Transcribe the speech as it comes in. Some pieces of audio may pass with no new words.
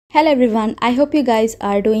Hello everyone, I hope you guys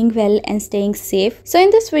are doing well and staying safe. So in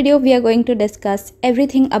this video, we are going to discuss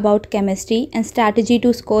everything about chemistry and strategy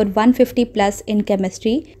to score 150 plus in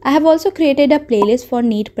chemistry. I have also created a playlist for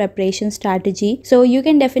NEET preparation strategy, so you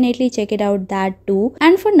can definitely check it out that too.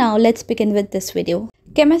 And for now, let's begin with this video.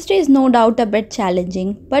 Chemistry is no doubt a bit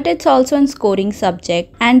challenging, but it's also a scoring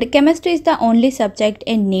subject, and chemistry is the only subject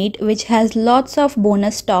in NEET which has lots of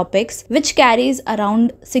bonus topics which carries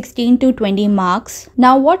around 16 to 20 marks.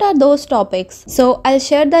 Now what are those topics? So I'll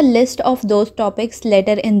share the list of those topics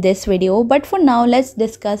later in this video, but for now let's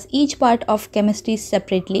discuss each part of chemistry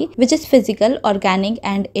separately, which is physical, organic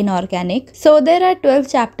and inorganic. So there are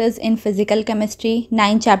 12 chapters in physical chemistry,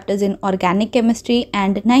 9 chapters in organic chemistry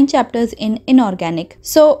and 9 chapters in inorganic.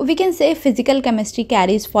 So we can say physical chemistry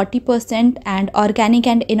carries 40% and organic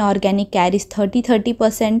and inorganic carries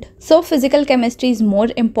 30%. So physical chemistry is more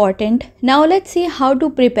important. Now let's see how to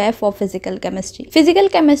prepare for physical chemistry. Physical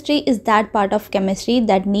chemistry is that part of chemistry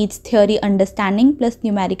that needs theory understanding plus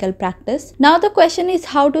numerical practice. Now the question is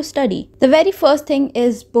how to study. The very first thing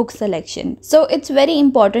is book selection. So it's very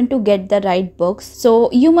important to get the right books.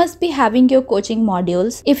 So you must be having your coaching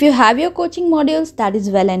modules. If you have your coaching modules, that is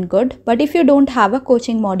well and good. But if you don't have a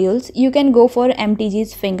coaching modules, you can go for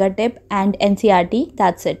MTG's Fingertip and NCERT.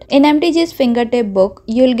 That's it. In MTG's Fingertip book,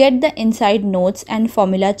 you'll get the inside notes and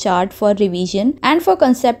formula chart for revision, and for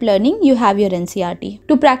concept learning, you have your NCERT.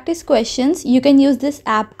 To practice questions, you can use this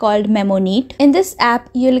app called NEET. In this app,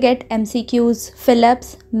 you'll get MCQs,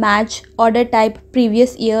 fill-ups, match, order type,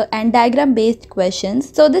 previous year and diagram based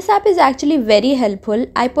questions. So this app is actually very helpful.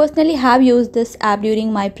 I personally have used this app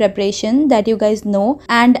during my preparation that you guys know,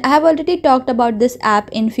 and I have already talked about this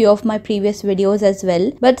app in few of my previous videos as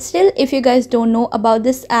well. But still, if you guys don't know about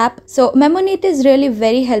this app, so NEET is really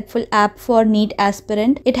very helpful app for NEET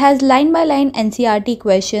aspirant. It has line by line NCERT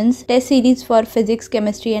questions, test series for physics,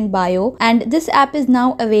 chemistry and bio, and this app is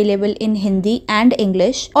now available in Hindi and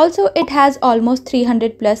English. Also, it has almost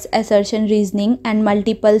 300 plus assertion reasoning and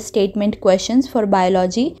multiple statement questions for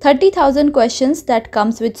biology, 30,000 questions that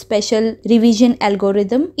comes with special revision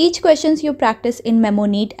algorithm. Each questions you practice in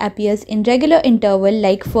NEET appears in regular interval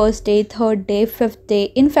like first day, third day, fifth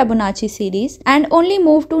day in Fibonacci series, and only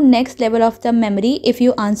move to next level of the memory if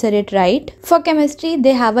you answer it right. For chemistry,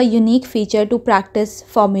 they have a unique feature to practice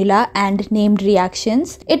formula and named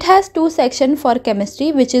reactions. It has two sections for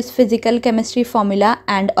chemistry, which is physical chemistry formula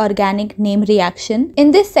and organic name reaction.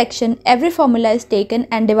 In this section, every formula is taken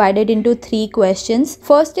and divided into 3 questions.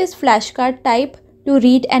 First is flashcard type, to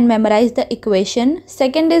read and memorize the equation.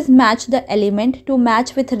 Second is match the element, to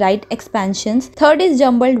match with right expansions. Third is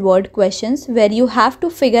jumbled word questions, where you have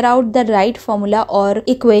to figure out the right formula or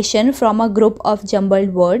equation from a group of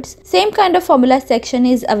jumbled words. Same kind of formula section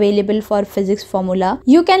is available for physics formula.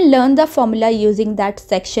 You can learn the formula using that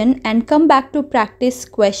section and come back to practice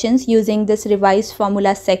questions using this revised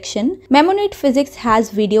formula section. NEET Physics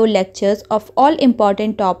has video lectures of all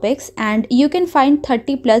important topics, and you can find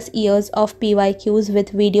 30 plus years of PYQ with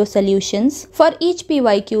video solutions. For each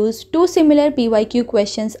PYQs, 2 similar PYQ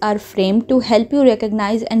questions are framed to help you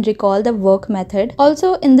recognize and recall the work method.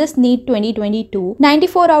 Also in this NEET 2022,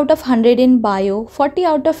 94 out of 100 in bio, 40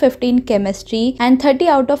 out of 15 chemistry and 30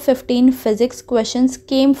 out of 15 physics questions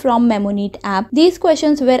came from NEET app. These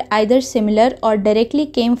questions were either similar or directly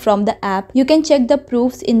came from the app. You can check the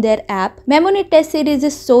proofs in their app. NEET test series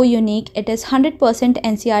is so unique. It is 100%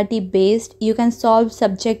 NCERT based. You can solve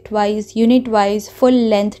subject wise, unit wise, full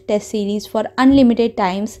length test series for unlimited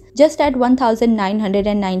times just at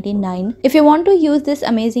 1999. If you want to use this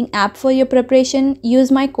amazing app for your preparation,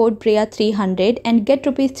 use my code PRIYA300 and get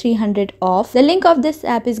 ₹300 off. The link of this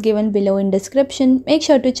app is given below in description. Make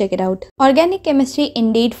sure to check it out. Organic chemistry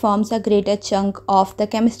indeed forms a greater chunk of the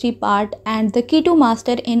chemistry part, and the key to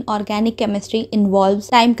master in organic chemistry involves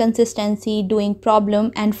time consistency, doing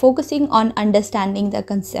problem and focusing on understanding the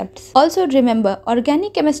concepts. Also remember,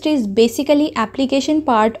 organic chemistry is basically application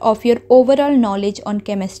part of your overall knowledge on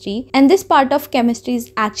chemistry, and this part of chemistry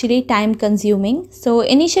is actually time consuming. So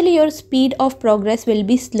initially your speed of progress will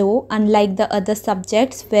be slow, unlike the other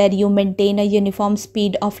subjects where you maintain a uniform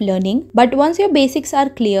speed of learning. But once your basics are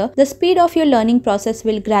clear, the speed of your learning process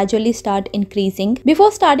will gradually start increasing.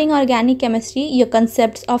 Before starting organic chemistry, your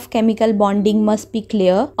concepts of chemical bonding must be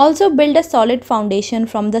clear. Also build a solid foundation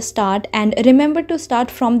from the start, and remember to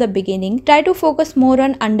start from the beginning. Try to focus more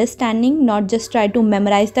on understanding, not just just try to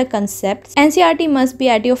memorize the concepts. NCERT must be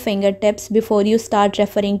at your fingertips before you start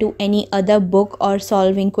referring to any other book or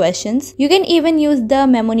solving questions. You can even use the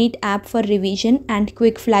NEET app for revision and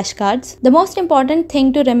quick flashcards. The most important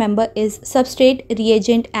thing to remember is substrate,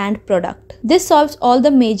 reagent and product. This solves all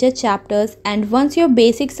the major chapters, and once your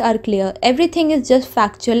basics are clear, everything is just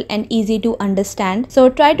factual and easy to understand. So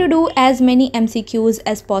try to do as many MCQs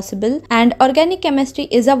as possible. And organic chemistry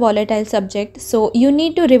is a volatile subject, so you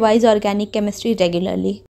need to revise organic chemistry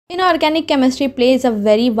regularly. Inorganic chemistry plays a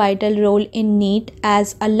very vital role in NEET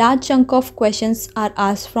as a large chunk of questions are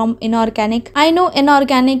asked from inorganic. I know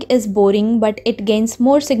inorganic is boring, but it gains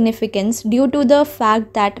more significance due to the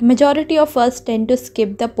fact that majority of us tend to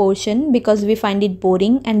skip the portion because we find it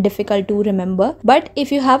boring and difficult to remember. But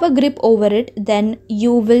if you have a grip over it, then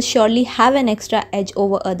you will surely have an extra edge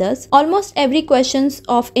over others. Almost every questions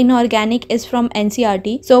of inorganic is from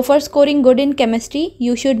NCERT. So for scoring good in chemistry,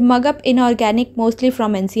 you should mug up inorganic mostly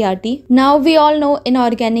from NCERT. Now we all know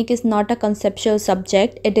inorganic is not a conceptual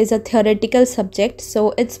subject, it is a theoretical subject,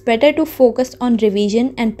 so it's better to focus on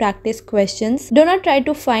revision and practice questions. Do not try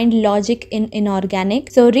to find logic in inorganic.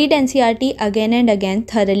 So read NCERT again and again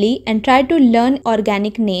thoroughly and try to learn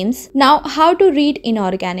organic names. Now how to read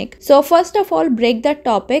inorganic? So first of all, break the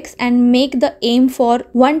topics and make the aim for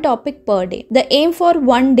one topic per day. The aim for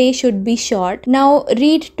one day should be short. Now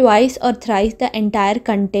read twice or thrice the entire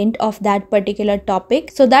content of that particular topic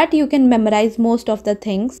so that you can memorize most of the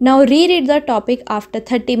things. Now reread the topic after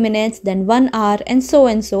 30 minutes, then 1 hour, and so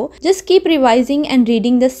and so. Just keep revising and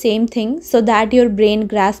reading the same thing so that your brain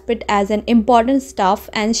grasps it as an important stuff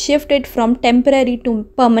and shift it from temporary to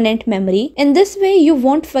permanent memory. In this way, you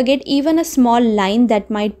won't forget even a small line that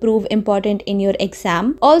might prove important in your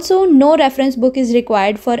exam. Also, no reference book is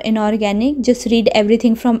required for inorganic. Just read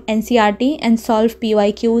everything from NCERT and solve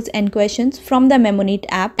PYQs and questions from the NEET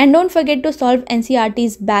app. And don't forget to solve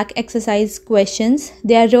NCERT's back exercise questions.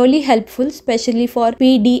 They are really helpful, especially for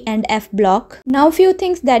P, D and F block. Now few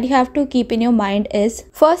things that you have to keep in your mind is,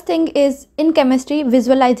 first thing is, in chemistry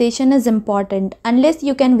visualization is important. Unless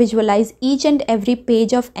you can visualize each and every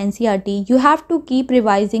page of NCERT, you have to keep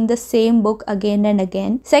revising the same book again and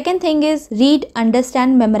again. Second thing is, read,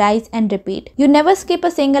 understand, memorize and repeat. You never skip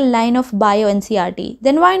a single line of bio NCERT.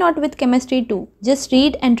 Then why not with chemistry too? Just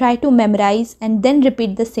read and try to memorize and then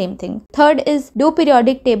repeat the same thing. Third is, do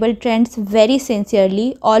periodic table trends very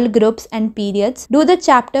sincerely, all groups and periods. Do the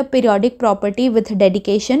chapter periodic property with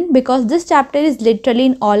dedication because this chapter is literally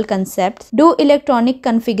in all concepts. Do electronic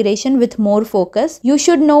configuration with more focus. You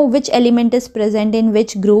should know which element is present in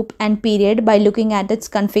which group and period by looking at its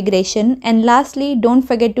configuration. And lastly, don't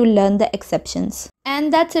forget to learn the exceptions.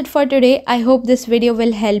 And that's it for today. I hope this video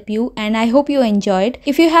will help you and I hope you enjoyed.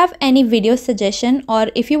 If you have any video suggestion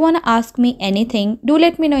or if you want to ask me anything, do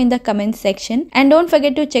let me know in the comment section. And don't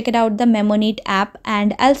forget to check it out the NEET app,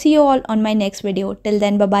 and I'll see you all on my next video. Till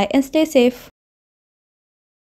then, bye bye and stay safe.